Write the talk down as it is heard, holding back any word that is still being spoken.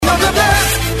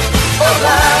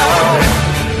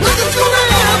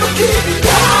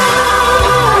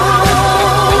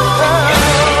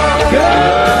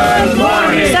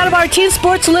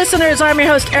sports listeners. I'm your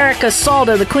host, Erica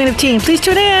Salda, the Queen of Teen. Please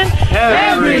tune in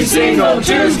every single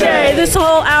Tuesday. This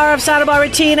whole hour of Santa Barbara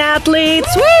teen athletes.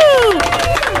 Woo!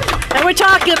 And we're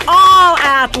talking all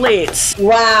athletes.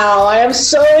 Wow, I am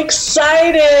so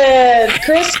excited.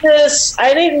 Christmas,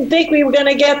 I didn't think we were going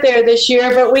to get there this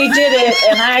year, but we did it.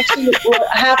 And I actually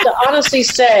have to honestly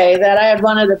say that I had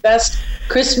one of the best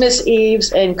Christmas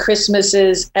Eves and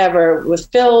Christmases ever,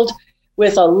 filled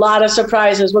with a lot of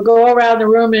surprises. We'll go around the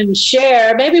room and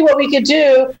share. Maybe what we could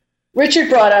do, Richard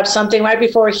brought up something right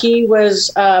before he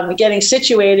was getting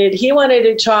situated. He wanted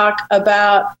to talk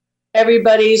about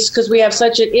everybody's, because we have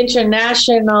such an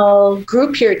international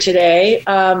group here today,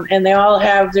 and they all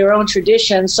have their own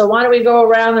traditions. So why don't we go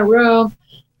around the room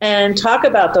and talk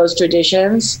about those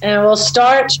traditions? And we'll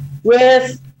start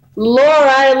with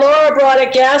Laura. Laura brought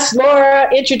a guest. Laura,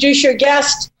 introduce your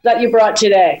guest that you brought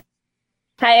today.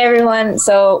 Hi, everyone.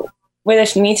 So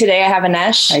with me today, I have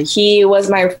Anesh. He was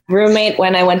my roommate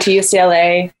when I went to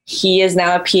UCLA. He is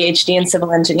now a PhD in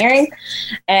civil engineering.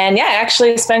 And yeah, I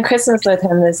actually spent Christmas with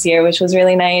him this year, which was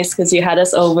really nice because you had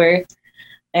us over.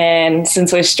 And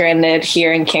since we're stranded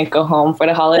here and can't go home for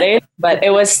the holidays, but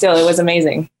it was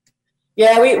amazing.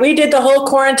 Yeah, we did the whole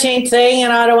quarantine thing,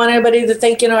 and I don't want anybody to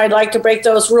think, I'd like to break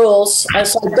those rules. I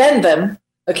bend them,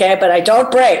 okay, but I don't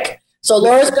break. So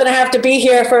Laura's going to have to be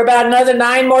here for about another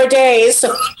 9 more days.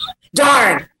 So,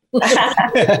 darn.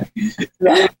 That's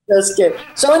good.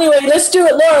 So anyway, let's do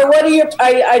it. Laura, what are your,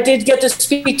 I did get to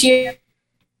speak to you.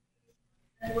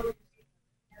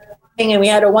 And we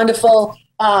had a wonderful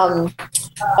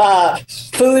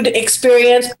food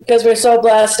experience because we're so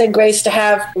blessed and graced to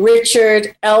have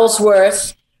Richard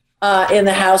Ellsworth in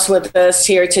the house with us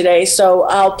here today. So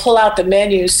I'll pull out the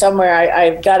menu somewhere.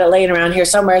 I've got it laying around here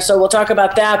somewhere. So we'll talk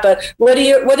about that. But what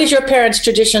does your parents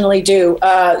traditionally do?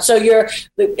 So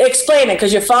explain it,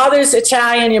 because your father's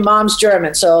Italian, your mom's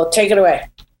German. So take it away.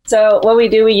 So what we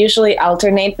do, we usually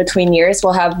alternate between years.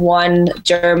 We'll have one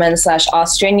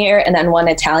German/Austrian year and then one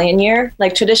Italian year,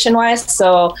 like tradition-wise.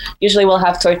 So usually we'll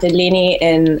have tortellini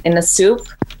in a soup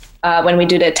when we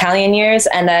do the Italian years.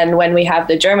 And then when we have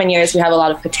the German years, we have a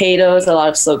lot of potatoes, a lot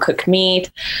of slow-cooked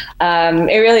meat.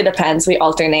 It really depends. We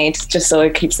alternate just so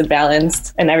it keeps it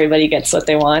balanced and everybody gets what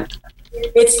they want.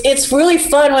 It's really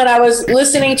fun when I was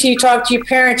listening to you talk to your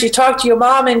parents. You talk to your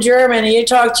mom in German and you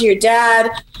talk to your dad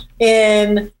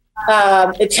in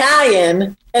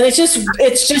Italian, and it's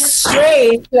just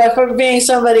strange for being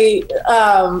somebody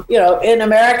in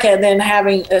America and then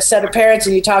having a set of parents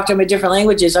and you talk to them in different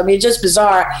languages. I mean, it's just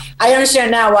bizarre. I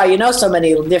understand now why you know so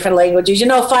many different languages. You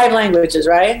know 5 languages,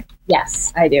 right?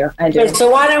 Yes, I do. Okay, so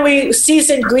why don't we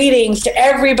season greetings to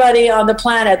everybody on the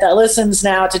planet that listens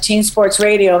now to Teen Sports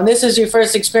Radio. And this is your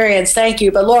first experience. Thank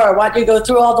you. But Laura, why don't you go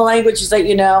through all the languages that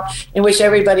you know and wish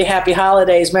everybody happy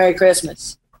holidays, Merry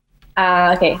Christmas.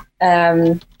 Ok.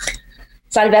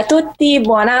 Salve a tutti,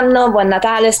 buon anno, buon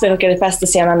Natale, spero che le feste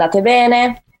siano andate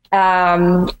bene.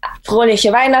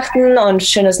 Fröhliche Weihnachten und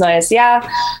schönes neues Jahr.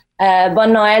 Bon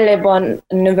Noël et bon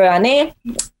Nouveau Année.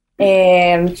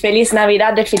 Feliz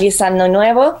Navidad et Feliz Año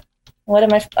Nuevo. What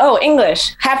am I? Oh,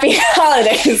 English. Happy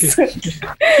holidays.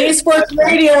 Teen Sports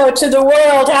Radio to the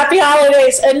world. Happy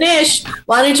holidays. Anish,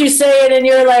 why don't you say it in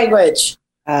your language?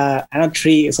 I know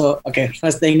 3. So, okay.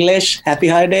 First, the English. Happy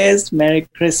holidays, Merry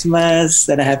Christmas,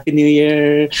 and a Happy New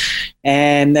Year.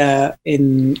 And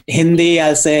in Hindi,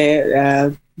 I'll say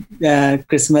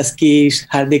Christmas ki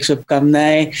hardik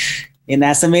shubhkamnaएं. In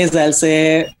Assamese, I'll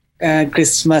say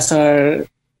Christmas or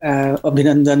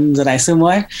Abhinandan janaisu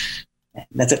moi.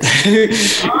 That's it.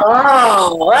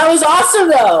 Oh, that was awesome,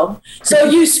 though. So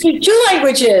you speak 2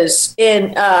 languages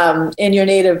in your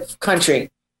native country.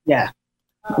 Yeah.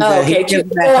 Oh, okay. So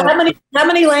how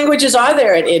many languages are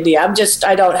there in India?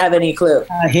 I don't have any clue.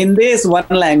 Hindi is one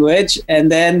language, and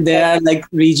then there are like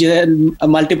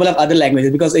multiple of other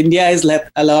languages because India is like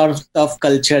a lot of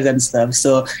cultures and stuff.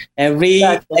 So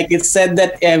like it's said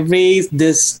that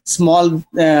this small,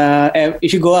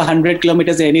 if you go 100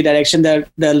 kilometers in any direction,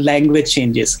 the language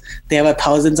changes. They have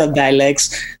thousands of dialects.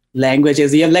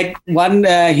 Languages. You have like one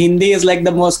Hindi is like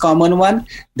the most common one.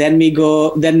 Then we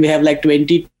have like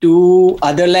 22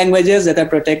 other languages that are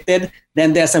protected.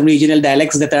 Then there are some regional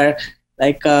dialects that are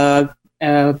like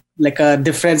a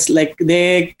difference. Like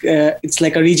it's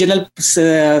like a regional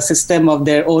system of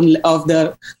their own of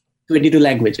the 22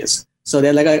 languages. So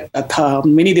there are like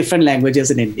many different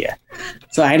languages in India.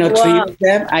 So I know 3 of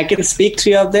them. I can speak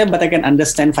 3 of them, but I can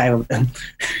understand 5 of them.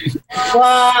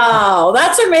 Wow,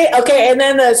 that's amazing. Okay, and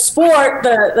then the sport,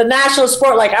 the national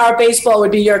sport, like our baseball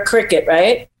would be your cricket,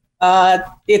 right?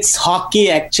 It's hockey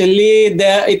actually.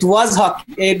 It was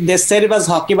hockey. They said it was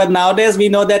hockey, but nowadays we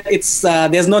know that it's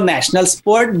there's no national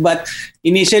sport. But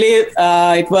initially,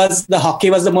 it was the hockey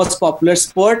was the most popular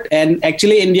sport, and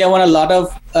actually India won a lot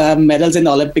of medals in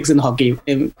Olympics in hockey.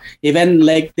 Even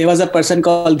like there was a person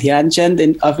called Dhyan Chand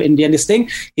of Indian this thing.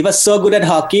 He was so good at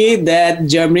hockey that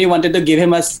Germany wanted to give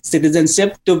him a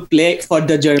citizenship to play for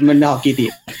the German hockey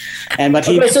team. And but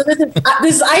okay, so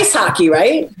this is ice hockey,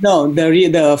 right? No,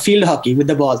 the field hockey with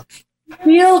the ball.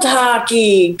 Field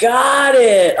hockey, got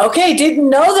it. Okay, didn't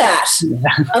know that. Yeah.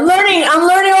 I'm learning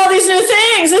all these new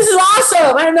things. This is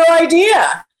awesome. I had no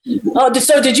idea. Oh,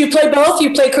 so did you play both?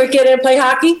 You play cricket and play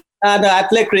hockey? No, I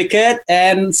play cricket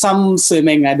and some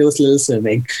swimming. I do a little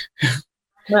swimming.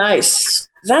 Nice.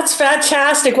 That's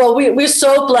fantastic. Well, we're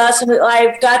so blessed.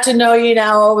 I've got to know you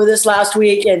now over this last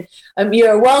week, and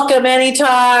you're welcome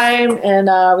anytime. And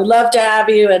we'd love to have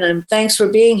you. And thanks for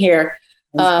being here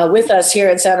with us here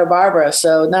in Santa Barbara.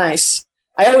 So nice.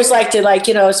 I always liked it.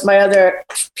 It's my other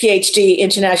PhD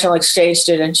international exchange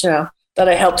student, that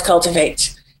I helped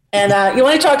cultivate. And you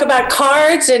want to talk about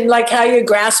cards and like how you're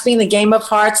grasping the game of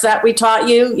hearts that we taught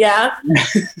you? Yeah.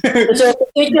 Is there a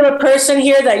particular person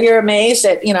here that you're amazed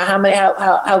at,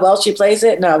 how well she plays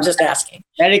it? No, I'm just asking.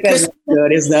 Erica's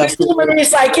good. Christine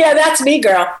Marie's like, yeah, that's me,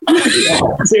 girl.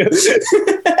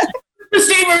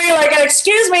 Christine Marie, like,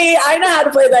 excuse me, I know how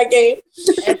to play that game.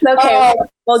 It's okay.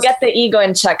 We'll get the ego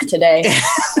in check today.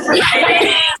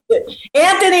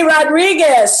 Anthony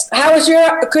Rodriguez, how was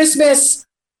your Christmas?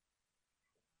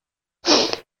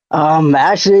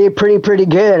 Actually pretty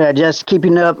good. Just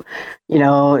keeping up,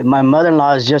 my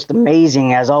mother-in-law is just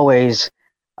amazing as always.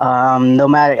 No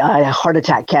matter, heart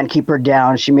attack can't keep her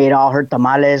down. She made all her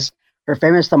tamales, her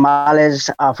famous tamales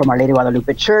from Our Lady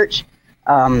Guadalupe Church.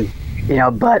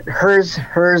 But hers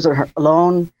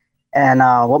alone. And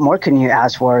what more can you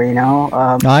ask for,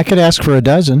 I could ask for a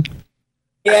dozen.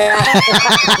 Yeah.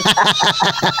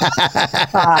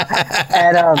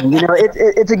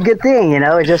 It's a good thing,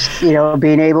 just,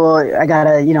 being able, I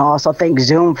gotta, also thank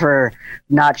Zoom for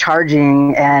not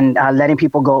charging and letting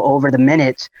people go over the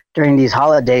minutes during these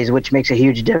holidays, which makes a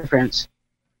huge difference.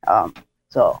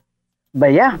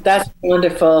 But yeah. That's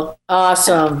wonderful.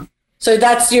 Awesome. So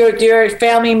that's your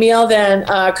family meal then.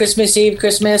 Christmas Eve,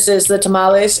 Christmas is the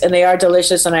tamales, and they are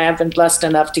delicious, and I have been blessed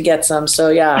enough to get some. So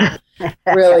yeah,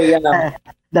 really.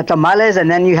 The tamales,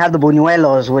 and then you have the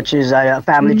buñuelos, which is a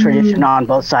family tradition on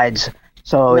both sides.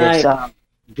 So nice. It's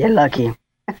get lucky.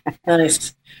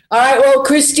 Nice. All right. Well,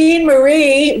 Christine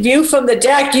Marie, view from the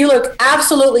deck. You look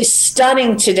absolutely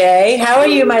stunning today. How are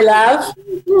you, my love?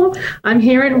 I'm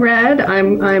here in red.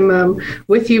 I'm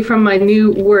with you from my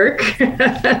new work. Just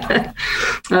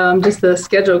the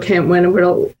schedule went a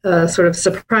little sort of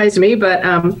surprised me, but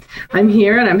I'm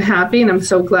here and I'm happy and I'm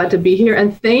so glad to be here.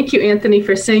 And thank you, Anthony,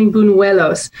 for saying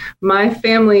buñuelos. My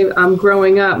family,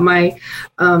 growing up, my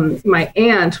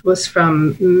aunt was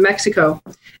from Mexico.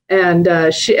 And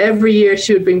every year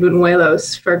she would bring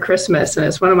buñuelos for Christmas. And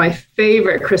it's one of my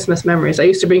favorite Christmas memories. I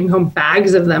used to bring home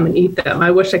bags of them and eat them.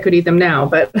 I wish I could eat them now,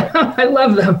 but I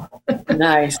love them.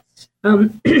 Nice.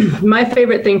 My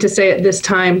favorite thing to say at this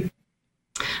time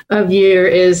of year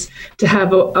is to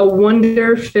have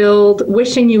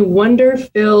wishing you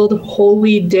wonder-filled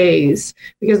holy days,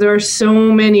 because there are so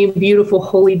many beautiful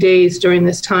holy days during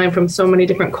this time from so many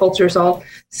different cultures, all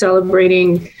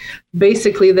celebrating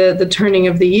basically the turning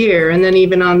of the year. And then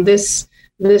even on this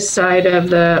side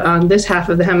of on this half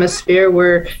of the hemisphere,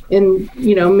 we're in,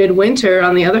 midwinter.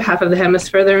 On the other half of the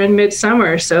hemisphere, they're in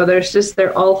midsummer. So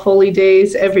they're all holy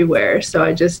days everywhere. So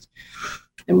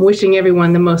I'm wishing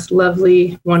everyone the most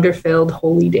lovely, wonder-filled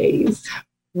holy days.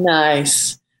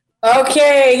 Nice.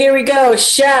 Okay, here we go.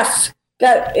 Chef.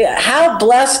 How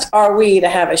blessed are we to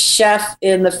have a chef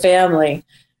in the family?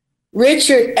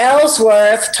 Richard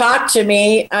Ellsworth, talk to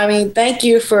me. I mean, thank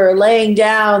you for laying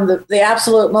down the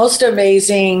absolute most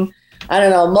amazing,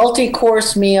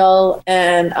 multi-course meal.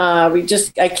 And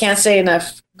I can't say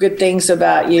enough good things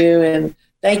about you. And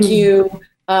thank you.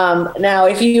 Now,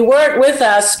 if you weren't with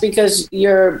us because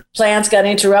your plans got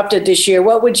interrupted this year,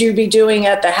 what would you be doing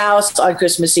at the house on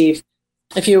Christmas Eve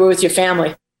if you were with your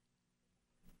family?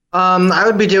 I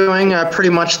would be doing pretty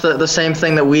much the same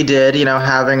thing that we did,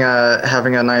 having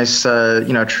a nice,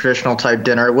 traditional type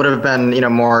dinner. It would have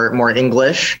been, more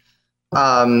English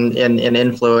in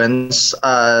influence.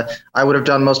 I would have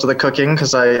done most of the cooking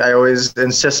because I always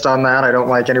insist on that. I don't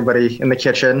like anybody in the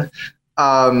kitchen.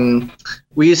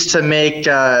 We used to make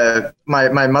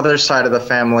my mother's side of the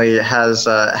family has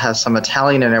some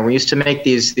Italian in it. We used to make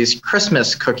these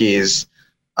Christmas cookies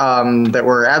that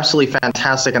were absolutely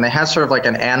fantastic, and they had sort of like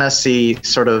an anisey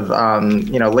sort of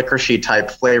licoricey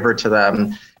type flavor to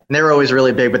them. And they were always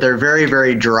really big, but they're very,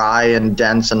 very dry and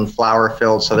dense and flour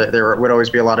filled. So that there would always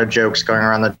be a lot of jokes going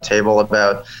around the table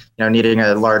about needing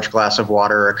a large glass of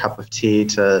water or a cup of tea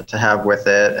to have with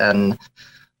it. And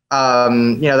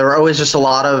there were always just a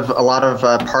lot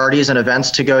of parties and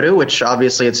events to go to, which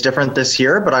obviously it's different this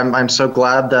year. But I'm so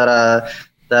glad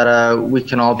that we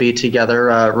can all be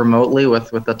together remotely with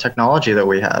the technology that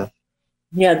we have.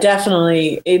 Yeah,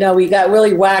 definitely. We got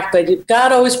really whacked, but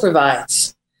God always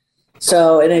provides.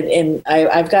 So, and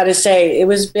I've got to say, it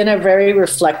was been a very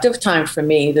reflective time for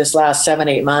me this last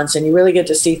 7-8 months, and you really get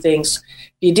to see things.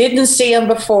 You didn't see them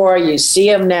before, you see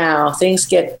them now. Things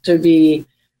get to be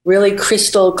really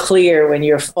crystal clear when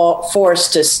you're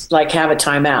forced to have a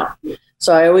timeout.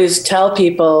 So I always tell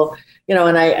people,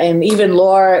 and even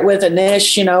Laura with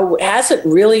Anish, hasn't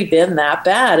really been that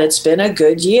bad. It's been a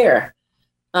good year.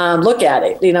 Look at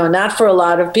it, not for a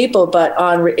lot of people, but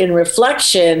in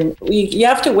reflection, you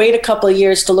have to wait a couple of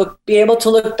years to be able to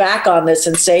look back on this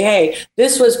and say, hey,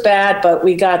 this was bad, but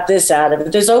we got this out of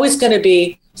it. There's always going to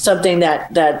be something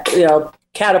that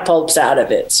catapults out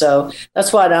of it. So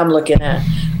that's what I'm looking at.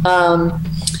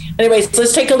 Anyways,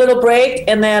 let's take a little break,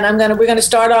 and then we're gonna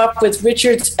start off with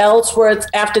Richard Ellsworth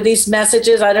after these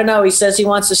messages. I don't know. He says he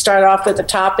wants to start off with the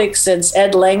topic since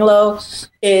Ed Langlow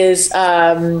is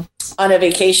on a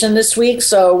vacation this week.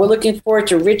 So we're looking forward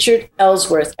to Richard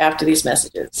Ellsworth after these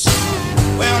messages.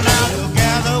 Well, now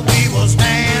together we will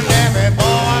stand, every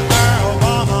boy, girl,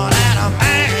 woman, and a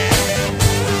man.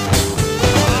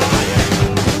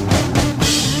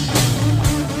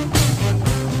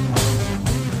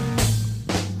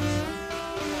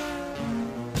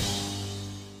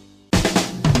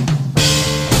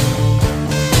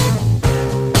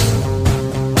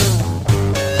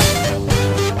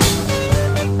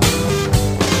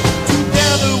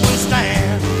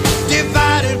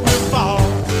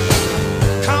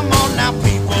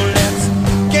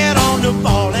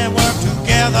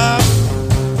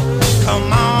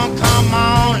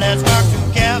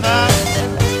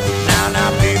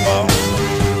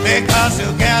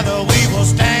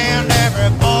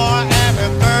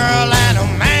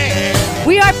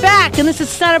 And this is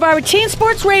Santa Barbara Teen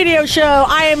Sports Radio Show.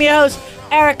 I am your host,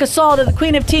 Erica Salda, the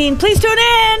Queen of Teen. Please tune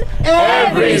in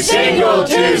every single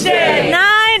Tuesday,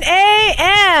 9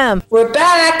 a.m. We're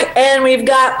back, and we've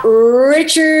got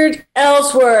Richard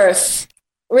Ellsworth.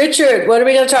 Richard, what are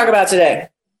we going to talk about today?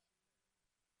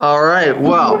 All right.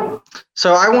 Well,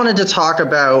 so I wanted to talk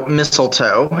about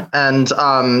mistletoe and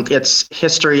its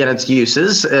history and its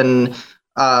uses. And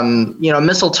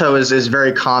mistletoe is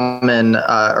very common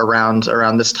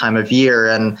around this time of year,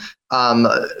 and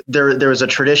there was a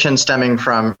tradition stemming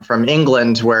from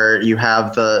England where you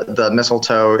have the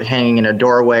mistletoe hanging in a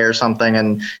doorway or something,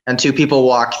 and two people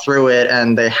walk through it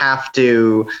and they have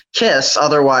to kiss,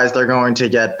 otherwise they're going to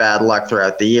get bad luck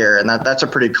throughout the year. And that's a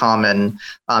pretty common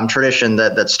tradition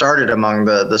that started among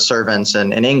the servants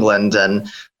in England, and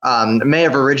it may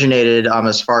have originated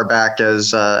as far back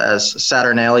as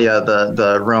Saturnalia,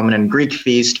 the Roman and Greek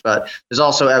feast, but there's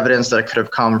also evidence that it could have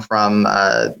come from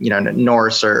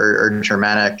Norse or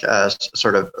Germanic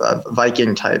sort of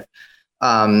Viking type.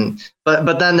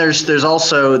 But then there's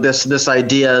also this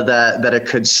idea that it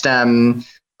could stem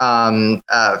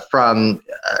from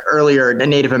earlier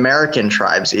Native American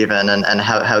tribes even, and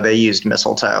how they used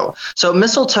mistletoe. So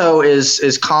mistletoe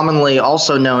is commonly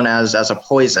also known as a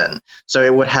poison. So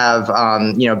it would have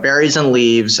berries and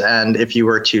leaves, and if you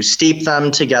were to steep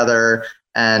them together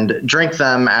and drink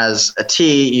them as a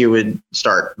tea, you would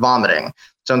start vomiting.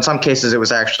 So in some cases, it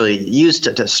was actually used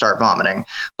to start vomiting.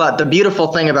 But the beautiful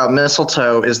thing about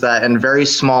mistletoe is that in very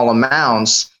small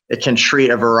amounts, it can treat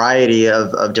a variety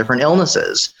of different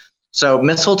illnesses. So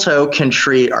mistletoe can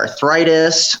treat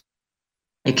arthritis.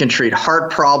 It can treat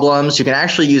heart problems. You can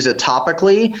actually use it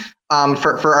topically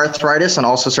for arthritis and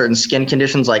also certain skin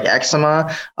conditions like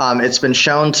eczema. It's been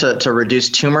shown to reduce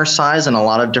tumor size in a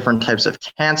lot of different types of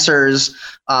cancers.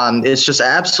 It's just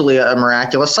absolutely a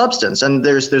miraculous substance. And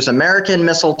there's American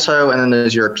mistletoe and then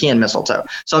there's European mistletoe.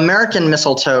 So American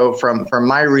mistletoe, from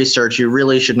my research, you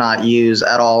really should not use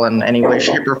at all in any way,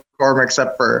 shape, or form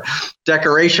except for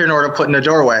decoration or to put in a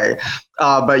doorway.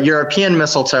 But European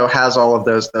mistletoe has all of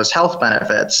those health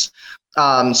benefits.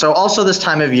 So also this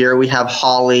time of year, we have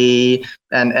holly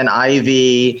and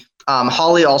ivy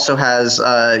Holly also has,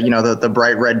 the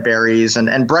bright red berries,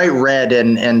 and bright red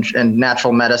and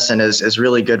natural medicine is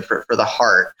really good for the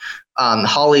heart.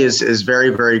 Holly is very,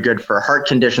 very good for heart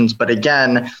conditions. But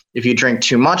again, if you drink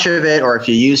too much of it or if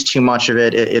you use too much of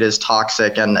it, it is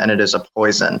toxic and it is a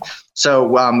poison. So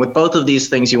with both of these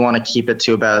things, you want to keep it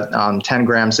to about 10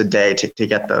 grams a day to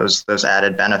get those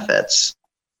added benefits.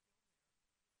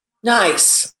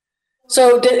 Nice.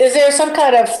 So is there some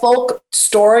kind of folk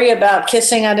story about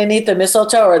kissing underneath the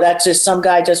mistletoe, or that's just some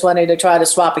guy just wanting to try to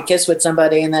swap a kiss with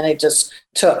somebody and then it just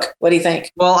took? What do you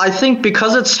think? Well, I think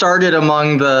because it started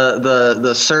among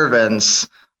the servants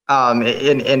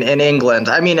in England.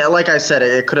 I mean, like I said,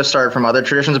 it could have started from other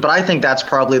traditions, but I think that's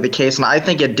probably the case. And I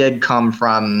think it did come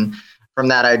from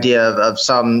that idea of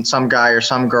some guy or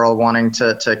some girl wanting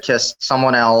to kiss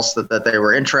someone else that they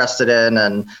were interested in.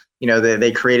 And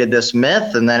they created this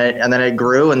myth, and then it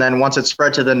grew, and then once it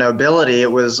spread to the nobility,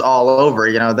 it was all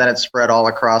over. Then it spread all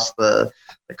across the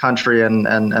country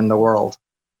and the world.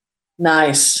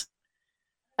 Nice.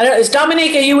 Is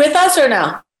Dominique, are you with us or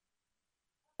no?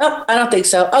 Oh, I don't think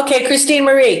so. Okay, Christine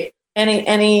Marie.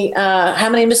 Any? How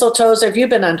many mistletoes have you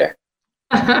been under?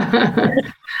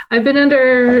 I've been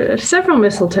under several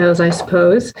mistletoes, I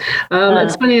suppose.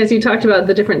 It's funny, as you talked about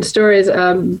the different stories.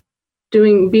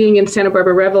 Being in Santa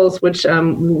Barbara Revels, which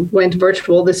went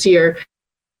virtual this year,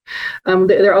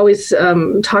 they're always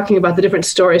talking about the different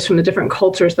stories from the different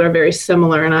cultures that are very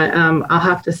similar. And I'll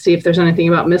have to see if there's anything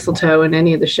about mistletoe in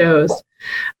any of the shows.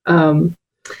 But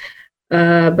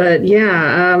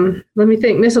yeah, let me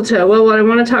think. Mistletoe. Well, what I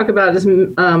want to talk about is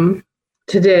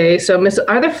today. So,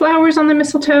 are there flowers on the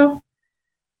mistletoe?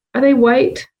 Are they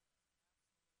white?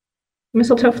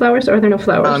 Mistletoe flowers, or are there no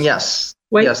flowers? Yes.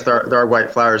 White? Yes, there are white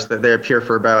flowers. They appear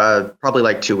for about probably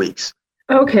like 2 weeks.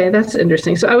 Okay, that's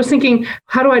interesting. So I was thinking,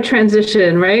 how do I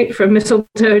transition, right, from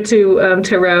mistletoe to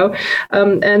tarot?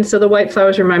 And so the white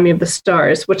flowers remind me of the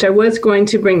stars, which I was going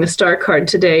to bring the star card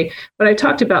today, but I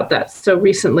talked about that so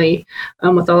recently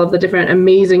with all of the different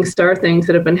amazing star things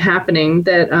that have been happening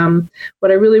that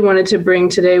what I really wanted to bring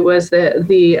today was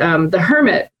the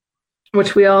Hermit,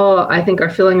 which we all, I think, are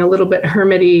feeling a little bit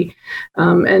hermity,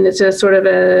 and it's a sort of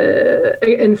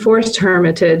a enforced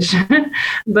hermitage.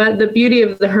 But the beauty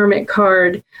of the Hermit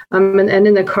card, and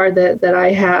in the card that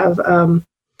I have,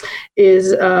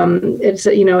 is it's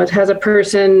it has a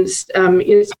person.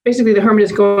 It's basically the hermit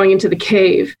is going into the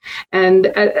cave, and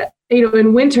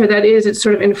in winter it's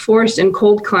sort of enforced. In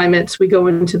cold climates we go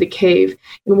into the cave.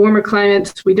 In warmer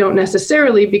climates we don't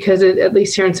necessarily, because at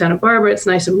least here in Santa Barbara it's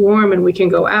nice and warm and we can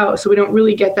go out, so we don't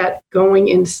really get that going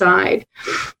inside.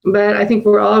 But I think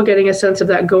we're all getting a sense of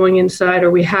that going inside,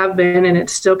 or we have been, and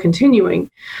it's still continuing.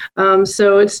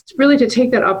 So it's really to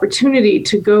take that opportunity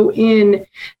to go in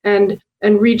and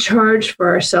recharge for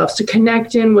ourselves, to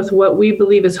connect in with what we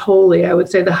believe is holy. I would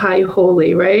say the high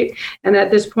holy, right? And at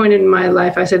this point in my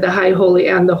life, I say the high holy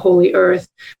and the holy earth.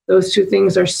 Those two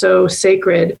things are so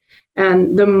sacred.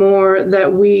 And the more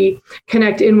that we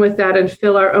connect in with that and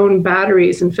fill our own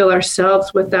batteries and fill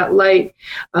ourselves with that light,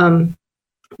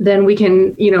 then we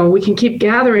can keep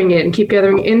gathering it and keep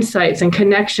gathering insights and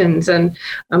connections and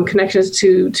connections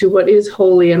to what is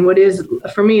holy and what is,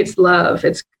 for me, it's love.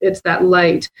 It's that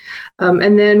light.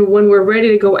 And then when we're ready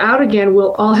to go out again,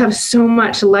 we'll all have so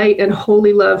much light and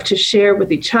holy love to share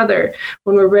with each other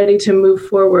when we're ready to move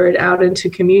forward out into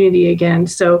community again.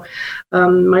 So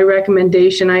my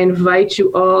recommendation, I invite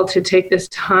you all to take this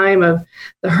time of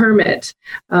the Hermit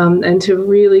and to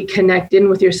really connect in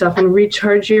with yourself and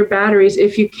recharge your batteries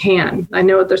if you can. I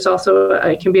know there's also,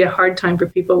 it can be a hard time for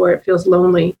people where it feels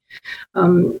lonely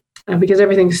because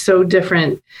everything's so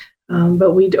different.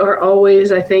 But we are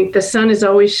always, I think, the sun is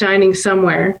always shining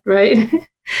somewhere, right?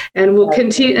 And we'll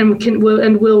continue and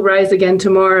we'll rise again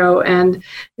tomorrow. And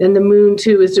then the moon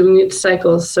too is doing its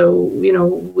cycles. So,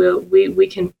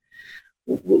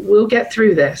 we'll get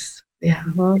through this. Yeah.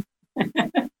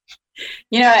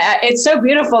 It's so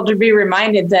beautiful to be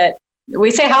reminded that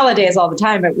we say holidays all the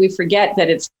time, but we forget that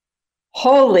it's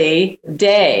holy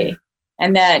day,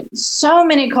 and that so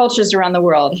many cultures around the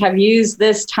world have used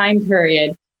this time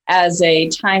period as a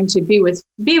time to be with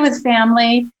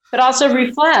family, but also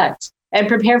reflect and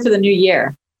prepare for the new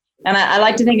year. And I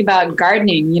like to think about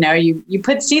gardening. You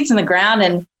put seeds in the ground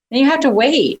and then you have to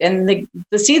wait, and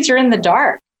the seeds are in the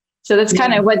dark. So that's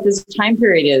kind of what this time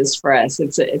period is for us.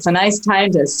 It's a nice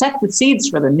time to set the seeds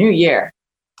for the new year.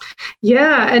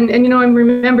 Yeah, and I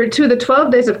remember too, the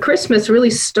 12 days of Christmas really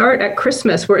start at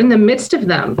Christmas. We're in the midst of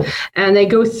them, and they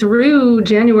go through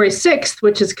January 6th,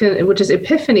 which is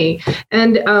Epiphany.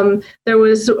 And there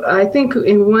was, I think,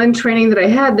 in one training that I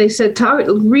had, they said,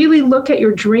 really look at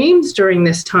your dreams during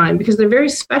this time because they're very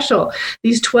special.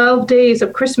 These 12 days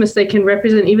of Christmas, they can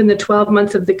represent even the 12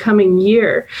 months of the coming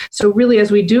year. So really,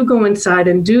 as we do go inside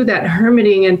and do that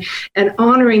hermiting and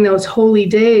honoring those holy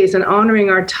days and honoring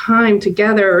our time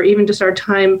together, or even just our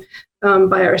time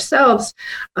by ourselves,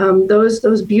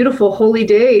 those beautiful holy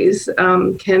days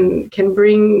can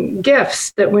bring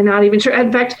gifts that we're not even sure.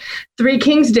 In fact, Three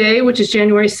Kings Day, which is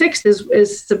January 6th,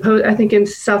 is supposed, I think in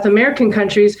South American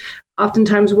countries,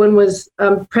 oftentimes when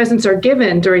presents are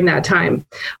given during that time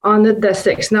on the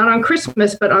 6th, not on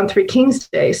Christmas, but on Three Kings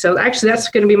Day. So actually that's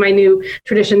going to be my new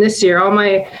tradition this year. All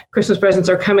my Christmas presents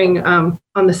are coming on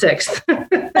the 6th.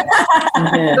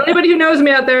 So anybody who knows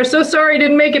me out there, so sorry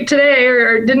didn't make it today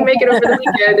or didn't make it over the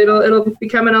weekend. It'll be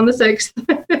coming on the 6th.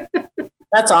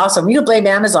 That's awesome. You can blame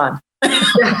Amazon. You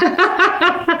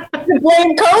can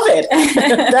blame COVID.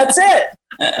 That's it.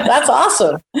 That's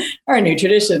awesome. Our new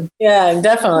tradition. Yeah,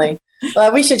 definitely.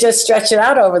 Well, we should just stretch it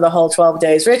out over the whole 12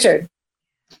 days. Richard?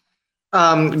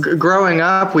 Growing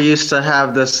up, we used to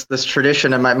have this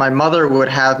tradition, and my mother would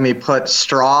have me put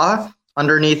straw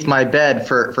underneath my bed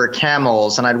for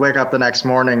camels, and I'd wake up the next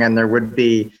morning and there would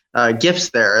be gifts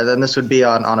there. And then this would be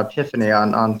on Epiphany,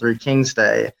 on Three Kings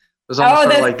Day. It was almost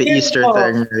sort of like the Easter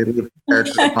thing. You leave carrots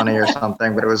for the honey or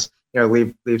something, but it was,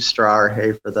 leave straw or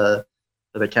hay for the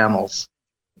camels.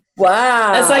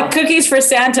 Wow. That's like cookies for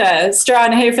Santa, straw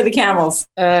and hay for the camels.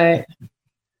 Laura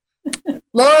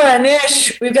and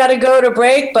Ish, we've got to go to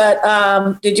break,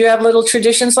 but did you have little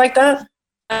traditions like that?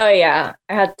 Oh, yeah.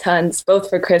 I had tons, both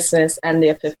for Christmas and the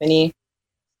Epiphany.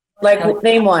 Like,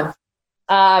 name one.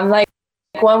 Like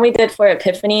one we did for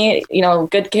Epiphany,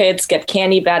 good kids get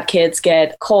candy, bad kids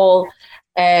get coal.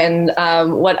 And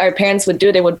what our parents would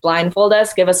do, they would blindfold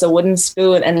us, give us a wooden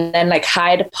spoon, and then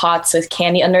hide pots with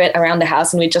candy under it around the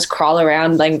house, and we'd just crawl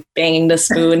around banging the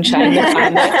spoon, trying to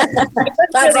find it.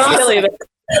 That's awesome. But it's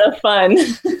kind of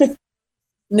fun.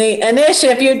 Neat. And Ish,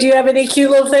 do you have any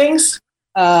cute little things?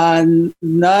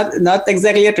 Not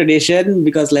exactly a tradition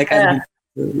because we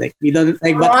don't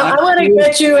like. But I'm going to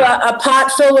get you a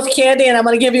pot filled with candy, and I'm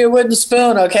going to give you a wooden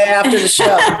spoon. Okay, after the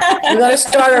show, we're going to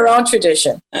start our own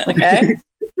tradition. Okay.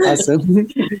 Awesome.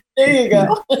 There you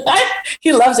go.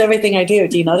 He loves everything I do.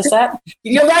 Do you notice that?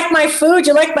 You like my food.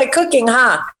 You like my cooking,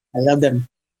 huh? I love them.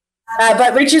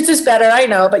 But Richard's is better, I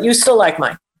know. But you still like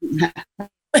mine.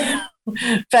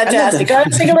 Fantastic.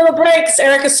 Let's take a little break. It's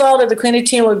Erica Salt of the Queen of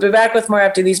Teen. We'll be back with more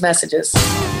after these messages.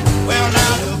 Well,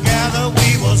 now together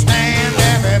we will stand,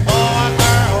 every boy,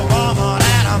 girl, woman,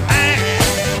 and a man.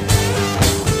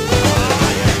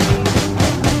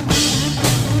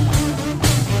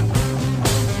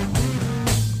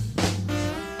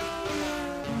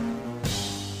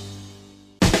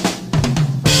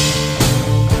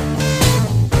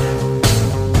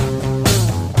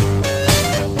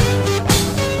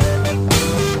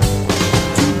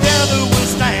 Together we'll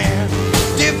stand,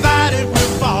 divided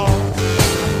we'll fall.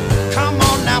 Come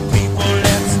on now, people,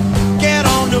 let's get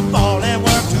on the ball and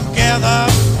work together.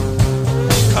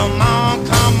 Come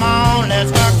on,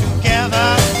 let's work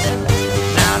together.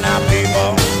 Now,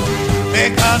 people,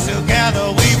 because together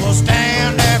we will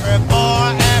stand, every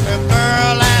boy, every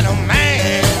girl, and a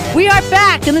man. We are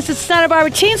back, and this is Santa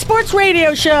Barbara Teen Sports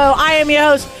Radio Show. I am your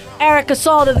host, Erica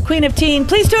Salt of the Queen of Teen.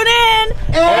 Please tune in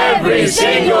Every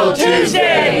single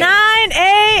Tuesday. 9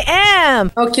 a.m.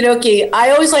 Okie dokie.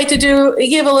 I always like to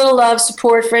give a little love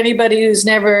support for anybody who's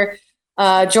never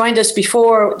joined us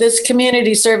before. This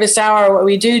community service hour, what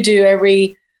we do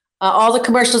every, all the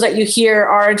commercials that you hear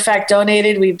are in fact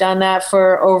donated. We've done that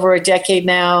for over a decade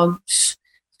now.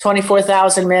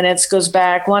 24,000 minutes goes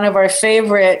back. One of our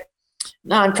favorite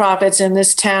nonprofits in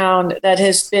this town that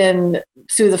has been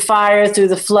through the fire, through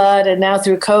the flood, and now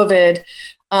through COVID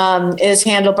is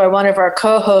handled by one of our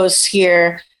co-hosts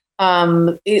here.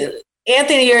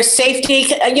 Anthony, your safety,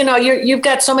 you've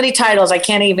got so many titles. I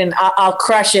can't even, I'll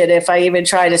crush it if I even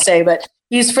try to say, but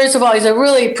he's a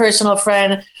really personal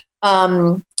friend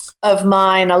of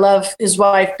mine. I love his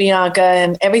wife, Bianca,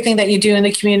 and everything that you do in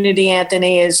the community,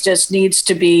 Anthony, just needs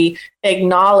to be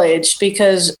acknowledged,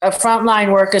 because a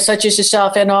frontline worker such as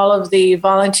yourself and all of the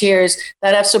volunteers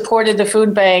that have supported the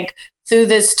food bank through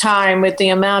this time with the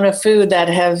amount of food that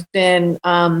have been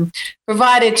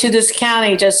provided to this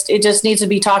county, it just needs to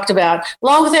be talked about,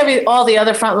 along with all the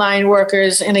other frontline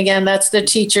workers. And again, that's the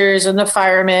teachers and the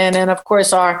firemen, and of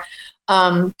course our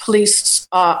police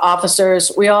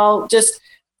officers. We all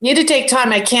need to take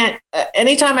time. I can't,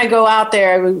 anytime I go out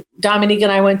there, Dominique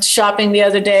and I went shopping the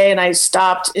other day and I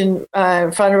stopped in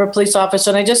front of a police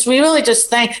officer and we really just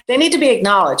thank, they need to be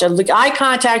acknowledged. Eye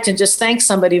contact and just thank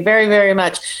somebody very, very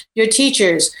much. Your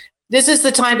teachers, this is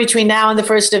the time between now and the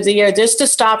first of the year, just to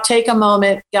stop, take a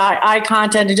moment, eye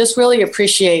contact, and just really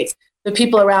appreciate the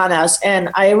people around us. And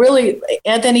I really,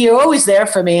 Anthony, you're always there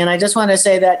for me. And I just want to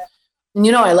say that,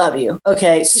 I love you.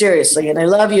 Okay, seriously. And I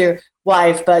love your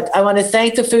wife, but I want to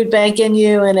thank the food bank in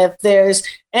you. And if there's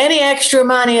any extra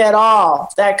money at all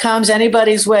that comes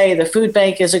anybody's way, the food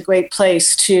bank is a great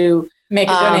place to make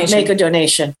a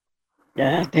donation.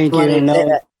 Yeah, thank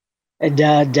you.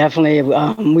 Definitely.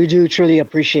 We do truly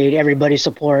appreciate everybody's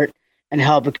support and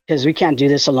help because we can't do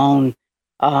this alone.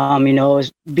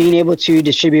 Being able to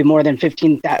distribute more than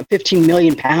 15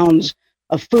 million pounds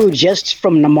of food just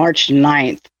from the March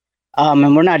 9th.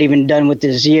 And we're not even done with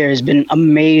this year. It's been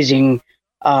amazing.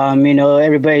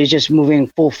 Everybody's just moving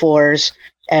full force.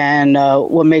 And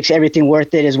what makes everything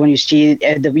worth it is when you see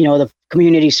the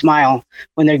community smile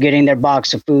when they're getting their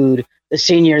box of food, the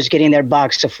seniors getting their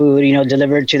box of food,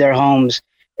 delivered to their homes.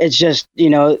 It's just,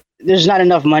 there's not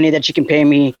enough money that you can pay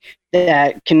me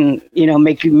that can,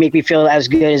 make me feel as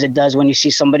good as it does when you see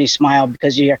somebody smile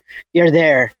because you're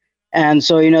there. And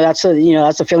so, that's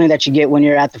a feeling that you get when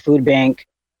you're at the food bank.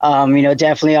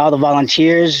 Definitely all the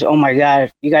volunteers. Oh my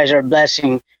God, you guys are a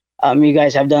blessing. You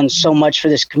guys have done so much for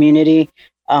this community.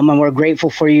 And we're grateful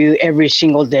for you every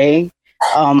single day.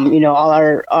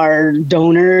 All our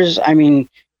donors,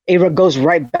 it goes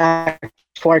right back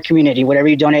to our community. Whatever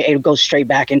you donate, it goes straight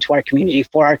back into our community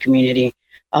for our community.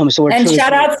 So we're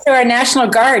shout outs to our National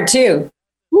Guard too.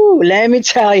 Ooh, let me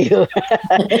tell you,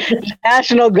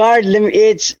 National Guard,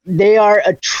 they are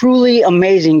truly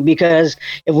amazing because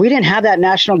if we didn't have that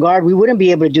National Guard, we wouldn't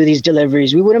be able to do these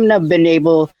deliveries. We wouldn't have been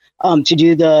able to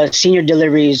do the senior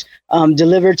deliveries,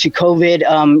 deliver to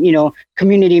COVID,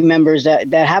 community members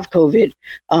that have COVID.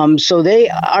 So they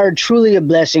are truly a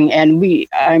blessing. And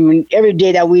every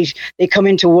day that they come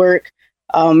into work,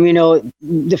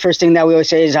 the first thing that we always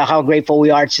say is how grateful we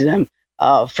are to them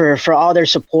for all their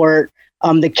support.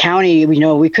 The county,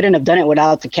 we couldn't have done it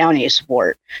without the county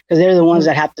support because they're the ones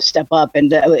that have to step up.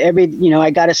 And I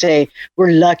got to say,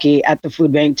 we're lucky at the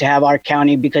food bank to have our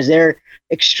county because they're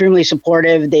extremely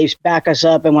supportive. They back us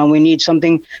up. And when we need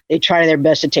something, they try their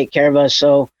best to take care of us.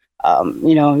 So,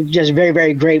 just very,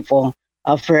 very grateful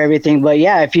for everything. But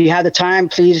yeah, if you have the time,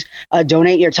 please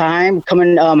donate your time. Come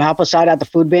and help us out at the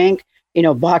food bank,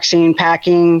 boxing,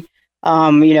 packing,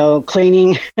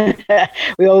 cleaning.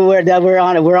 we're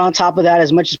on top of that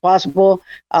as much as possible.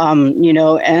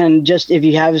 And just if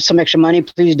you have some extra money,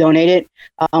 please donate it.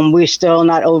 We're still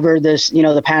not over this,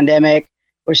 the pandemic.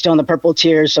 We're still in the purple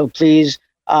tier. So please,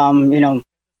 help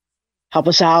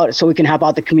us out so we can help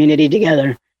out the community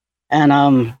together.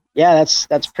 And that's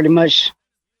pretty much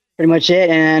it.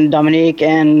 And Dominique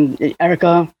and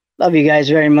Erica, love you guys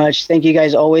very much. Thank you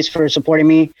guys always for supporting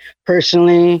me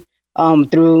personally.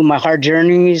 Through my hard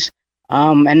journeys,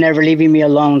 and never leaving me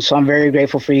alone. So I'm very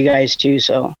grateful for you guys too.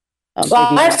 So,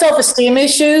 I have self-esteem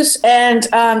issues, and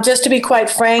just to be quite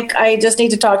frank, I just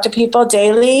need to talk to people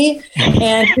daily,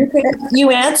 and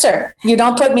you answer. You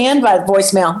don't put me in by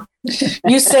voicemail.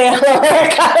 You say hello,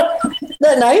 Erica. Isn't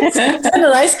that nice? Isn't that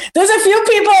nice? There's a few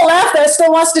people left that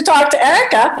still wants to talk to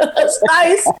Erica. That's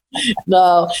nice.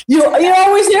 No, you're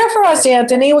always there for us,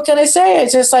 Anthony. What can I say?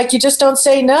 It's just like you just don't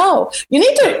say no. You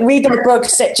need to read the book.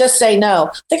 Just say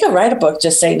no. I think I'll write a book.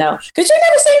 Just say no, because you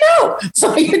never say no.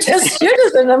 So you're just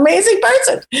an amazing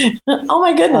person. Oh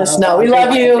my goodness. No, we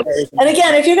love you. And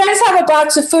again, if you guys have a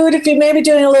box of food, if you're maybe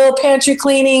doing a little pantry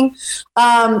cleaning,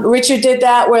 Richard did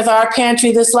that with our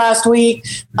pantry this last week.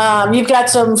 You've got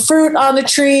some fruit on the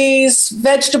trees,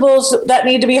 vegetables that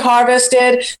need to be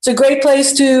harvested. It's a great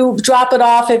place to drop it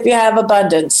off if you have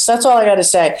abundance. That's all I got to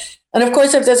say. And of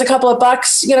course, if there's a couple of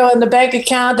bucks, in the bank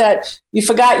account that you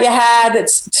forgot you had,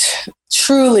 it's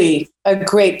truly a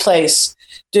great place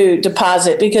to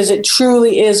deposit because it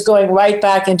truly is going right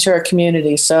back into our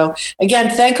community. So again,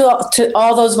 thank you to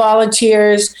all those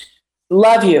volunteers.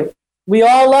 Love you. We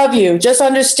all love you. Just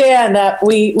understand that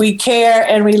we care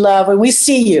and we love and we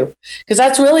see you, because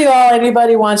that's really all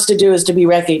anybody wants to do is to be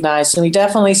recognized. And we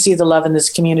definitely see the love in this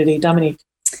community. Dominique.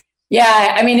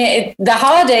 Yeah, the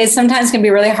holidays sometimes can be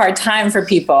a really hard time for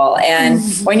people. And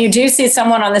when you do see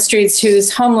someone on the streets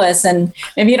who's homeless and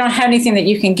maybe you don't have anything that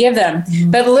you can give them,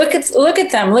 but look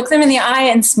at them, look them in the eye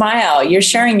and smile. You're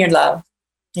sharing your love.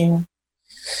 Yeah.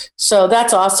 So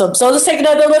that's awesome. So let's take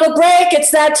another little break.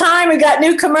 It's that time. We got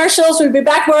new commercials. We'll be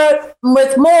back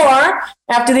with more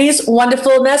after these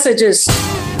wonderful messages.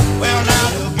 Well,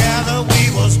 now together we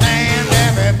will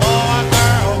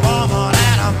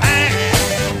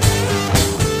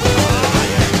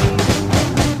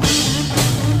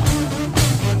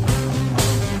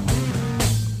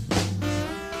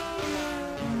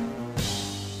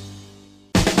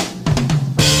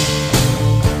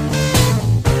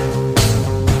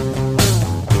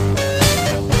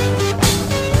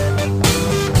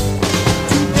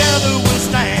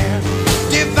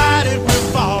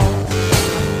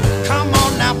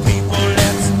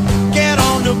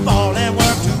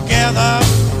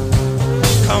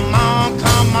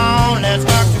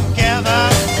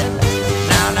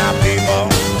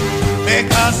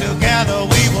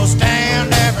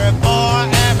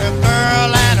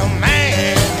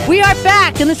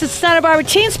It's the Santa Barbara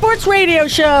Teen Sports Radio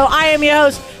Show. I am your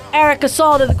host, Erica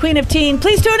Salda, the Queen of Teen.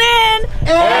 Please tune in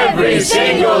every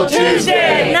single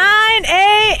Tuesday, 9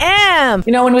 a.m.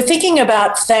 You know, when we're thinking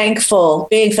about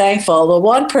being thankful, the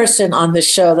one person on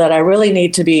this show that I really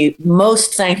need to be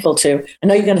most thankful to, I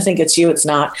know you're going to think it's you, it's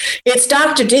not. It's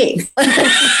Dr. D.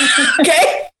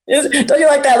 Okay? Don't you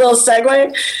like that little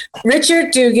segue? Richard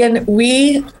Dugan,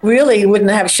 we really wouldn't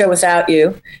have a show without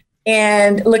you.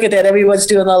 And look at that. Everyone's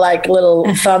doing the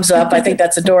little thumbs up. I think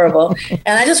that's adorable.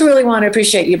 And I just really want to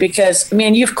appreciate you because,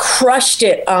 man, you've crushed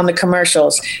it on the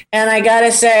commercials. And I got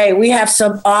to say, we have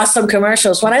some awesome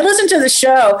commercials. When I listen to the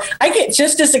show, I get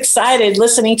just as excited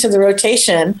listening to the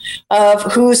rotation of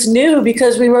who's new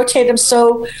because we rotate them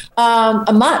so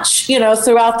much,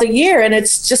 throughout the year. And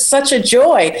it's just such a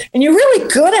joy. And you're really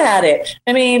good at it.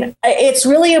 I mean, it's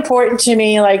really important to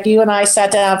me, like you and I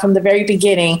sat down from the very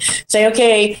beginning, say,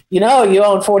 okay, you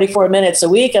own 44 minutes a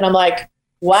week. And I'm like,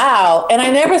 wow. And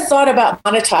I never thought about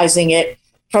monetizing it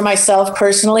for myself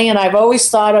personally. And I've always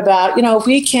thought about, if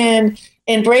we can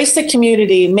embrace the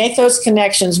community, make those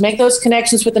connections with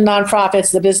the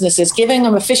nonprofits, the businesses, giving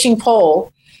them a fishing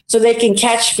pole so they can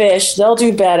catch fish, they'll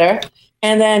do better,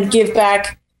 and then give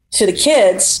back to the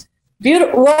kids.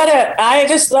 Beautiful.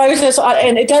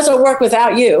 And it doesn't work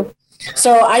without you.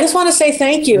 So I just want to say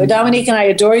thank you. Dominique and I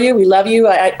adore you. We love you.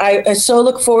 I so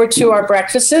look forward to our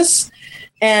breakfasts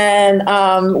and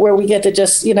where we get to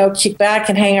just, kick back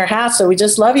and hang our hats. So we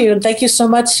just love you. And thank you so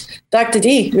much, Dr.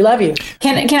 D. We love you.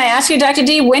 Can I ask you, Dr.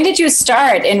 D, when did you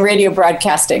start in radio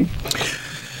broadcasting?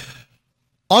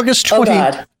 August 20.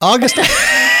 God. August. No.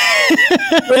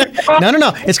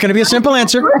 It's going to be a simple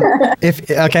answer.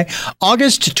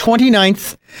 August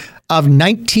 29th of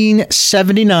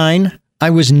 1979. I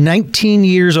was 19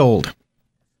 years old.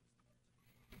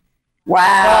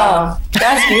 Wow.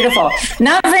 That's beautiful.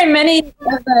 Not very many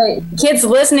of the kids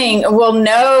listening will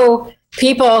know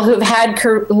people who've had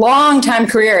long-time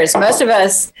careers. Most of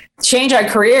us change our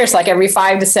careers like every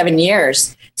 5 to 7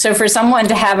 years. So for someone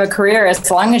to have a career as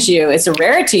long as you, it's a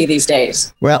rarity these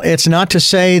days. Well, it's not to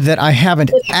say that I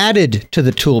haven't added to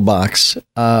the toolbox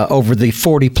over the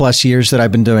 40 plus years that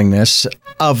I've been doing this.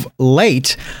 Of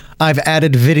late, I've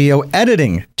added video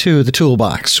editing to the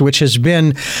toolbox, which has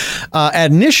been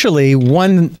initially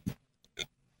one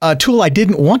tool I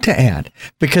didn't want to add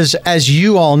because, as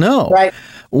you all know, right,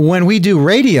 when we do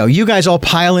radio, you guys all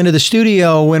pile into the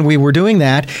studio when we were doing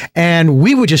that, and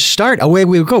we would just start. Away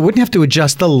we would go. Wouldn't have to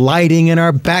adjust the lighting and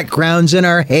our backgrounds and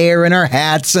our hair and our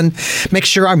hats and make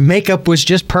sure our makeup was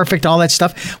just perfect, all that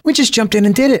stuff. We just jumped in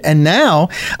and did it. And now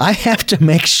I have to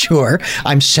make sure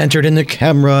I'm centered in the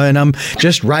camera and I'm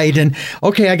just right. And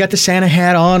okay, I got the Santa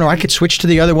hat on, or I could switch to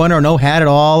the other one, or no hat at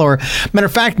all. Or matter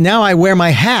of fact, now I wear my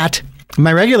hat,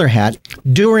 my regular hat,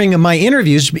 during my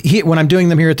interviews when I'm doing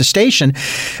them here at the station,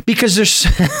 because there's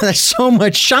so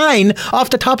much shine off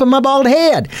the top of my bald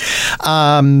head.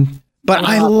 But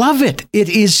I love it.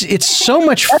 It's so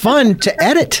much fun to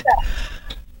edit.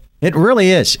 It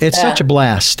really is. It's such a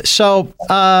blast. So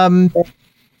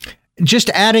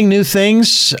just adding new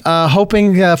things,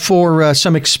 hoping for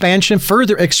some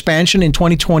further expansion in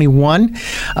 2021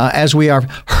 as we are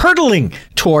hurtling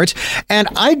towards. And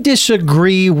I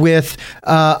disagree with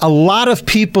a lot of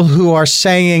people who are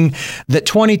saying that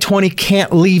 2020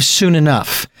 can't leave soon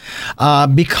enough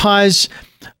because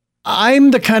I'm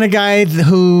the kind of guy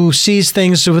who sees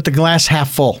things with the glass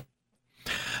half full.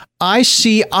 I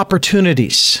see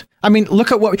opportunities. I mean,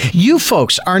 look at what you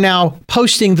folks are now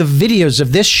posting the videos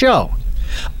of this show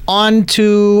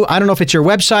onto, I don't know if it's your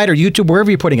website or YouTube,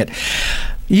 wherever you're putting it.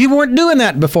 You weren't doing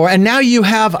that before, and now you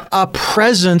have a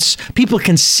presence. People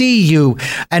can see you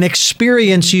and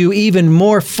experience you even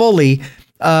more fully,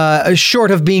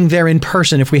 short of being there in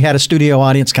person if we had a studio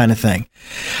audience kind of thing.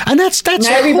 And that's cool.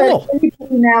 Everybody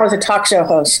now is a talk show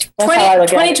host. That's how I look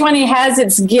 2020 has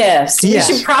its gifts. Yes.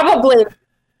 We should probably,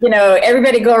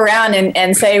 everybody go around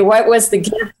and say, what was the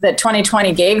gift that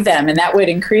 2020 gave them? And that would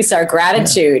increase our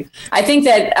gratitude. Yeah. I think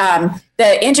that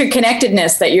the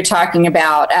interconnectedness that you're talking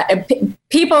about,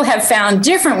 people have found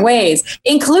different ways,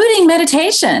 including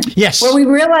meditation. Yes. Where we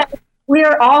realize we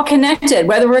are all connected,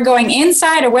 whether we're going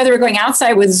inside or whether we're going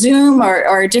outside with Zoom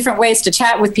or different ways to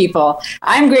chat with people.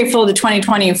 I'm grateful to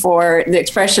 2020 for the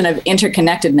expression of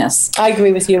interconnectedness. I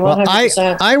agree with you 100%.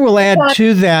 Well, I will add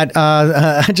to that.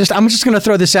 I'm just going to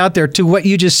throw this out there to what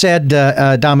you just said,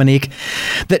 Dominique,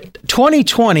 that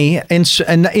 2020,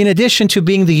 in addition to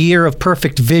being the year of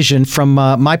perfect vision from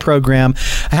my program,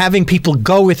 having people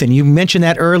go with it. You mentioned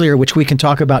that earlier, which we can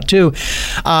talk about too.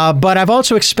 But I've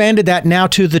also expanded that now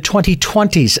to the 2020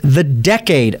 2020s, the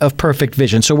decade of perfect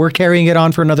vision. So we're carrying it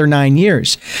on for another 9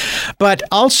 years. But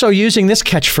also using this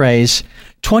catchphrase,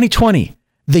 2020,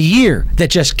 the year that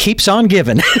just keeps on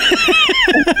giving.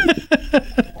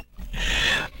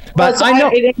 But I know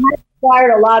it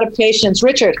required a lot of patience.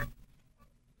 Richard.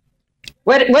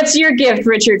 What's your gift,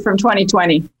 Richard, from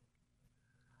 2020?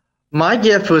 My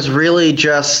gift was really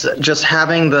just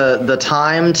having the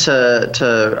time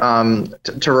to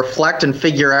reflect and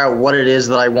figure out what it is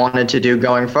that I wanted to do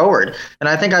going forward. And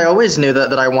I think I always knew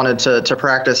that I wanted to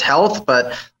practice health,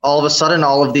 but all of a sudden,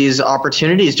 all of these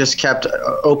opportunities just kept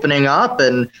opening up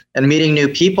and meeting new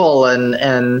people.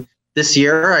 And this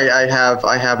year, I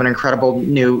have an incredible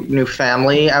new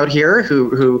family out here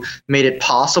who made it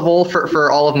possible for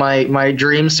all of my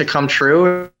dreams to come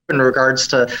true in regards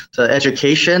to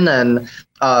education and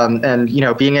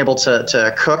being able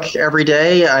to cook every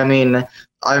day. I mean,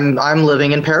 I'm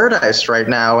living in paradise right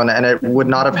now, and it would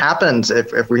not have happened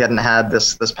if we hadn't had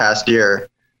this past year.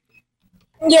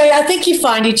 Yeah, I think you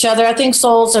find each other. I think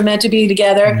souls are meant to be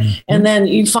together, and then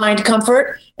you find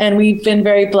comfort. And we've been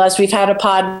very blessed. We've had a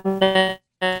pod,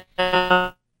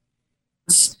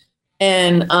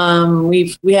 and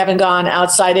we haven't gone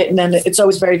outside it. And then it's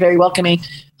always very, very welcoming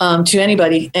to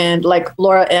anybody. And like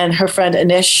Laura and her friend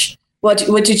Anish, what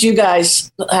did you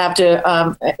guys have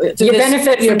to your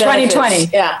benefit for 2020?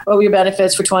 Yeah, what were your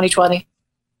benefits for 2020?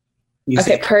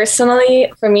 Okay,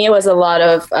 personally, for me, it was a lot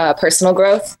of personal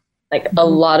growth. Like a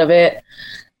lot of it.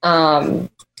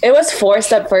 It was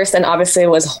forced at first, and obviously it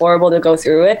was horrible to go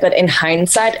through it. But in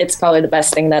hindsight, it's probably the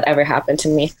best thing that ever happened to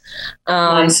me.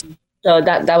 Nice. So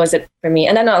that was it for me.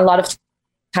 And then a lot of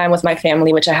time with my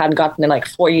family, which I hadn't gotten in like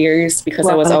 4 years because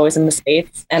I was always in the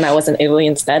States, and I was in Italy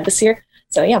instead this year.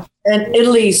 So yeah. And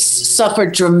Italy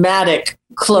suffered dramatic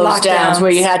close downs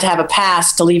where you had to have a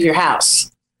pass to leave your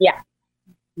house. Yeah.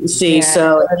 You see,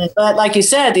 but like you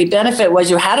said, the benefit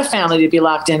was you had a family to be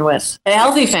locked in with, a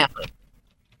healthy family.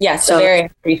 Yes, a very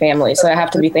happy family. So I have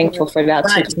to be thankful for that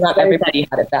too, because not everybody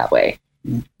had it that way.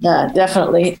 Yeah,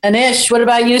 definitely. Anish, what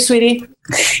about you, sweetie?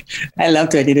 I love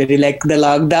 2020. Like the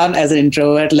lockdown as an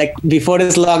introvert, like before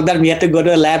this lockdown, we had to go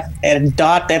to a lab and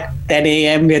dot at 10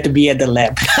 a.m. we had to be at the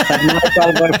lab. But now it's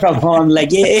all work from home. Like,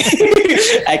 yeah,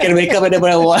 I can wake up whenever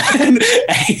I want.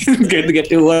 I can get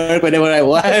to work whenever I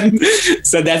want.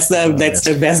 So that's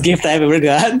the best gift I've ever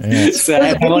got. Yes. So I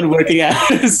have my own working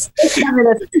hours.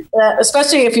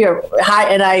 Especially if you're high,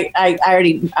 and I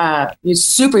already, you're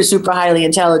super, super highly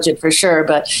intelligent for sure.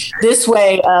 But this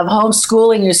way of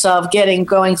homeschooling yourself,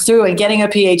 going through and getting a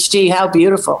PhD, how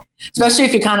beautiful. Especially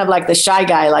if you're kind of like the shy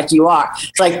guy like you are.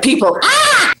 It's like people,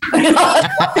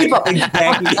 people.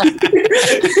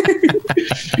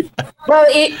 Well,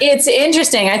 it's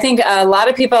interesting. I think a lot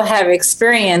of people have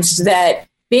experienced that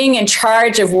being in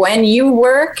charge of when you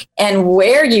work and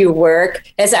where you work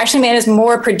has actually made us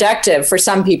more productive for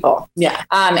some people. Yeah.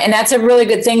 And that's a really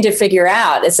good thing to figure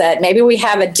out, is that maybe we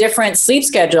have a different sleep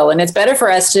schedule, and it's better for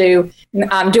us to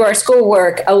do our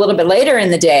schoolwork a little bit later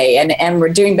in the day, and we're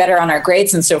doing better on our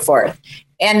grades and so forth.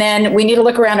 And then we need to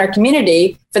look around our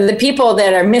community for the people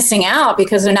that are missing out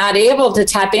because they're not able to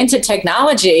tap into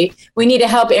technology. We need to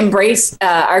help embrace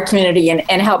our community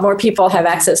and help more people have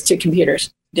access to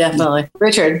computers. Definitely.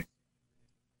 Richard.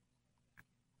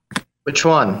 Which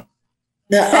one?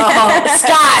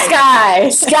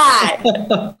 Sky.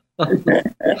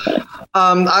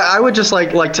 I would just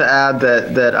like to add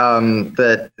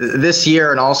that this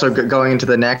year and also going into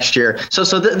the next year. So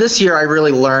this year I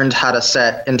really learned how to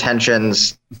set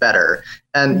intentions better.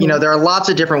 And there are lots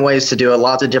of different ways to do it,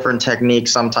 lots of different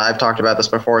techniques. Sometimes I've talked about this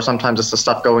before. Sometimes it's the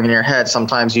stuff going in your head.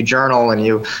 Sometimes you journal and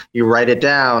you write it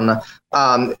down.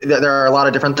 There are a lot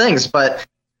of different things, but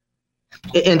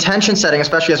intention setting,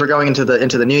 especially as we're going into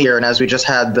the new year, and as we just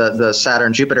had the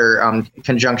Saturn Jupiter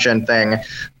conjunction thing,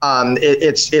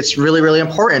 it's really, really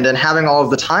important. And having all of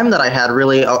the time that I had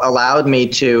really allowed me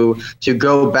to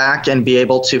go back and be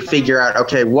able to figure out,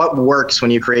 okay, what works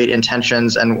when you create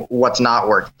intentions and what's not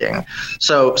working.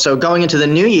 So going into the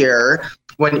new year,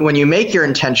 when you make your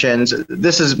intentions,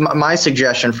 this is my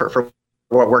suggestion for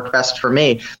what worked best for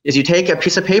me, is you take a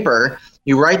piece of paper,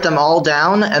 you write them all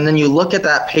down, and then you look at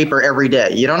that paper every day.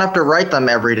 You don't have to write them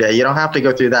every day. You don't have to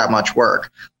go through that much work.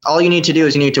 All you need to do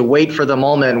is you need to wait for the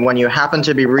moment when you happen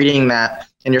to be reading that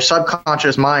in your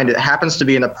subconscious mind. It happens to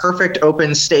be in the perfect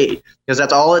open state, because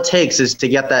that's all it takes is to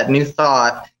get that new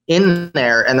thought in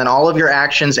there, and then all of your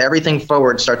actions, everything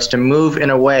forward starts to move in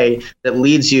a way that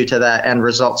leads you to that end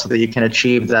result so that you can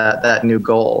achieve that new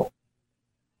goal.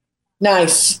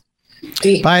 Nice.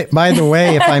 By the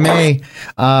way, if I may,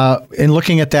 in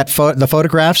looking at that the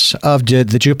photographs of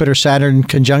the Jupiter-Saturn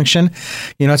conjunction,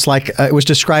 it's like it was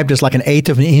described as like an eighth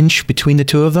of an inch between the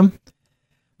two of them.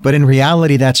 But in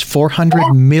reality, that's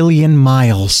 400 million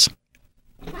miles.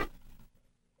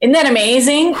 Isn't that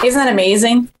amazing? Isn't that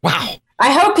amazing? Wow.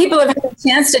 I hope people have had a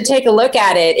chance to take a look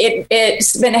at it.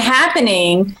 It's been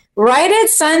happening right at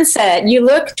sunset. You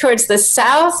look towards the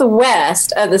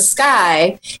southwest of the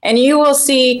sky, and you will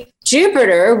see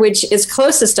Jupiter, which is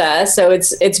closest to us, so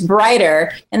it's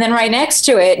brighter. And then right next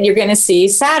to it, you're going to see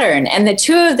Saturn. And the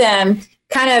two of them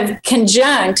kind of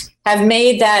conjunct have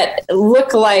made that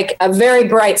look like a very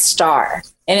bright star.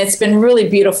 And it's been really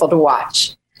beautiful to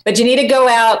watch. But you need to go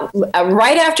out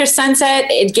right after sunset.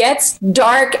 It gets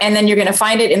dark, and then you're going to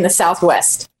find it in the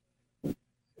southwest.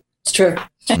 It's true.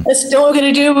 That's what we're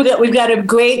going to do. We've got a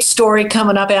great story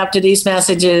coming up after these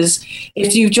messages.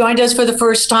 If you've joined us for the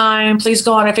first time, please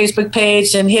go on our Facebook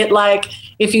page and hit like.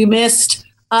 If you missed,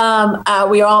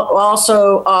 we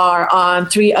also are on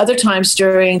 3 other times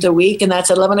during the week, and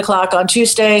that's at 11 o'clock on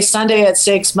Tuesday, Sunday at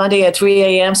 6, Monday at 3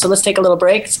 a.m. So let's take a little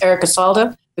break. It's Erica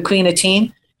Salda, the Queen of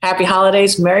Teen. Happy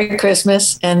holidays, Merry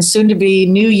Christmas, and soon to be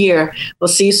New Year. We'll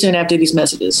see you soon after these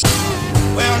messages.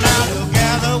 Well, now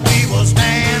together we will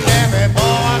stand, every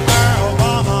boy, girl,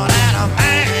 woman, and a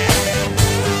man.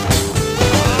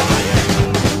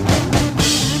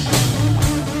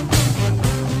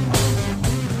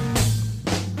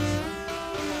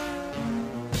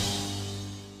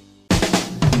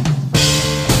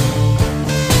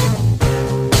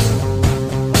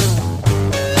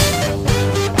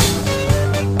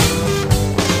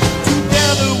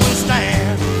 Together we'll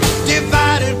stand,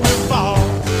 divided we'll fall.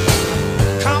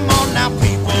 Come on now,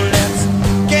 people, let's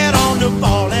get on the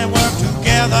ball and work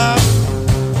together.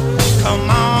 Come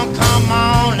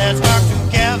on, let's work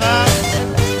together.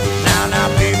 Now,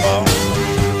 people,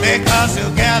 because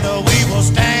together we will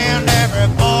stand, every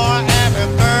boy, every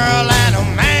girl, and a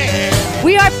man.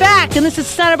 We are back, and this is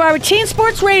Santa Barbara Teen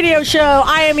Sports Radio Show.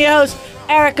 I am your host,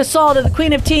 Erica Salda, the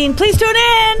Queen of Teen. Please tune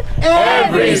in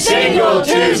Every single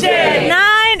Tuesday.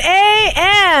 9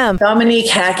 a.m. Dominique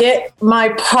Hackett, my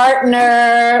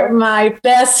partner, my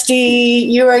bestie.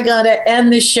 You are going to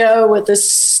end the show with a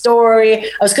story.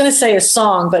 I was going to say a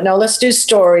song, but no, let's do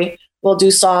story. We'll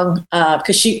do song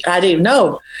because I didn't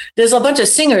know. There's a bunch of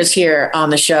singers here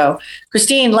on the show.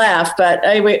 Christine laughed, but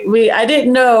I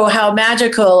didn't know how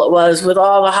magical it was with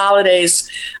all the holidays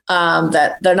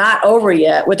that they're not over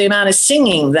yet, with the amount of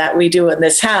singing that we do in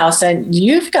this house. And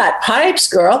you've got pipes,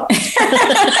 girl.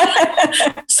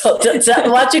 So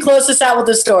why don't you close this out with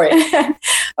the story?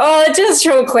 Oh, just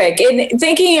real quick. In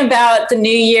thinking about the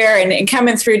new year and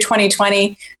coming through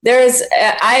 2020,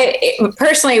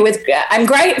 I'm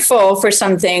grateful for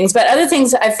some things, but other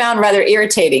things I found rather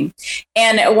irritating.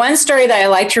 And one story that I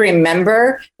like to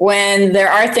remember when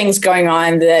there are things going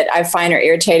on that I find are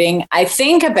irritating, I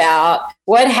think about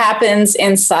what happens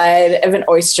inside of an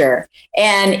oyster.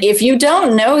 And if you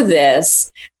don't know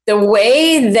this, the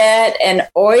way that an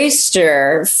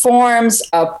oyster forms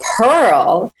a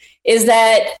pearl is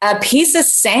that a piece of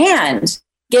sand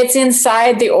gets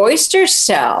inside the oyster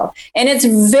shell, and it's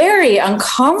very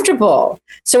uncomfortable.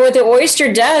 So what the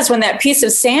oyster does when that piece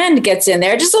of sand gets in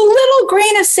there, just a little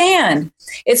grain of sand,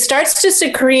 it starts to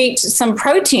secrete some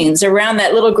proteins around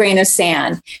that little grain of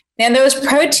sand. And those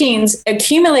proteins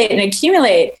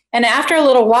accumulate. And after a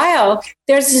little while,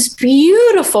 there's this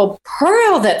beautiful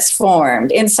pearl that's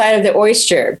formed inside of the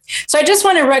oyster. So I just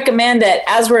want to recommend that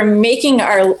as we're making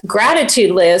our gratitude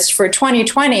list for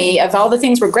 2020 of all the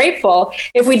things we're grateful,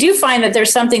 if we do find that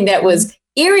there's something that was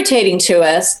irritating to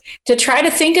us, to try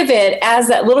to think of it as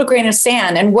that little grain of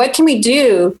sand. And what can we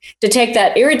do to take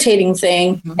that irritating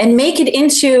thing and make it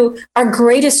into our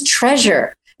greatest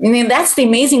treasure? I mean, that's the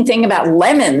amazing thing about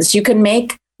lemons. You can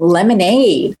make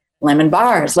lemonade, lemon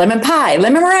bars, lemon pie,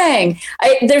 lemon meringue.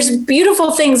 There's beautiful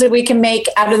things that we can make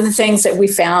out of the things that we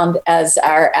found as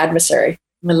our adversary.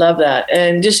 I love that.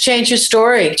 And just change your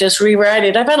story. Just rewrite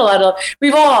it.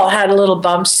 We've all had a little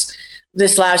bumps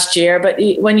this last year, but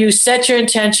when you set your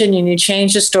intention and you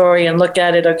change the story and look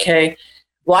at it, okay,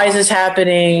 why is this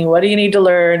happening? What do you need to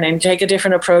learn? And take a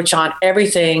different approach on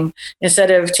everything instead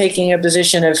of taking a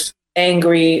position of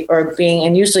angry or being,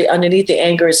 and usually underneath the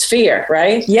anger is fear,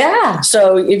 right? Yeah.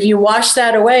 So if you wash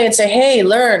that away and say, hey,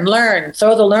 learn,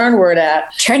 throw the learn word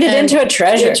at. Turn it into a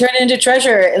treasure. Turn it into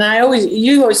treasure. And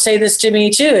you always say this to me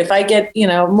too. If I get,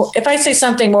 if I say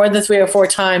something more than 3 or 4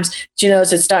 times, she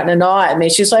knows it's starting to gnaw at me.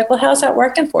 She's like, well, how's that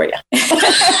working for you?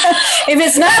 If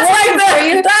it's not working for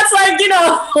you, that's like,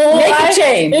 make a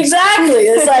change. Exactly.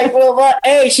 It's like, well,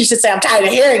 she should say, I'm tired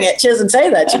of hearing it. She doesn't say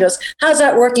that. She goes, how's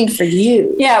that working for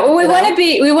you? Yeah. Well, we want to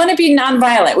be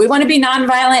nonviolent. We want to be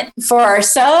nonviolent for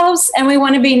ourselves, and we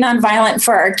want to be nonviolent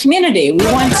for our community. We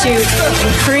want to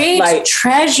create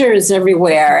treasures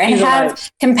everywhere and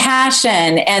have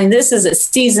compassion. And this is a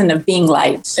season of being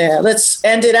light. Yeah. Let's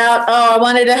end it out. Oh, I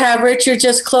wanted to have Richard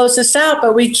just close this out,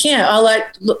 but we can't. I'll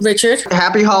let Richard.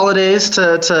 Happy holidays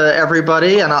to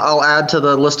everybody, and I'll add to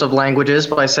the list of languages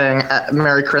by saying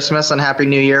Merry Christmas and Happy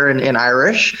New Year in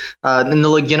Irish.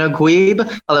 Nula Gina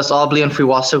Gwib, alas Obli and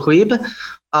Friwasa Gwib.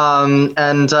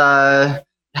 And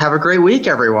have a great week,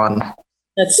 everyone.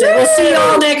 That's it. We'll see you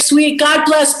all next week. God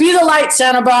bless. Be the light,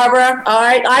 Santa Barbara. All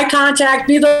right. Eye contact.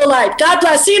 Be the light. God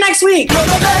bless. See you next week.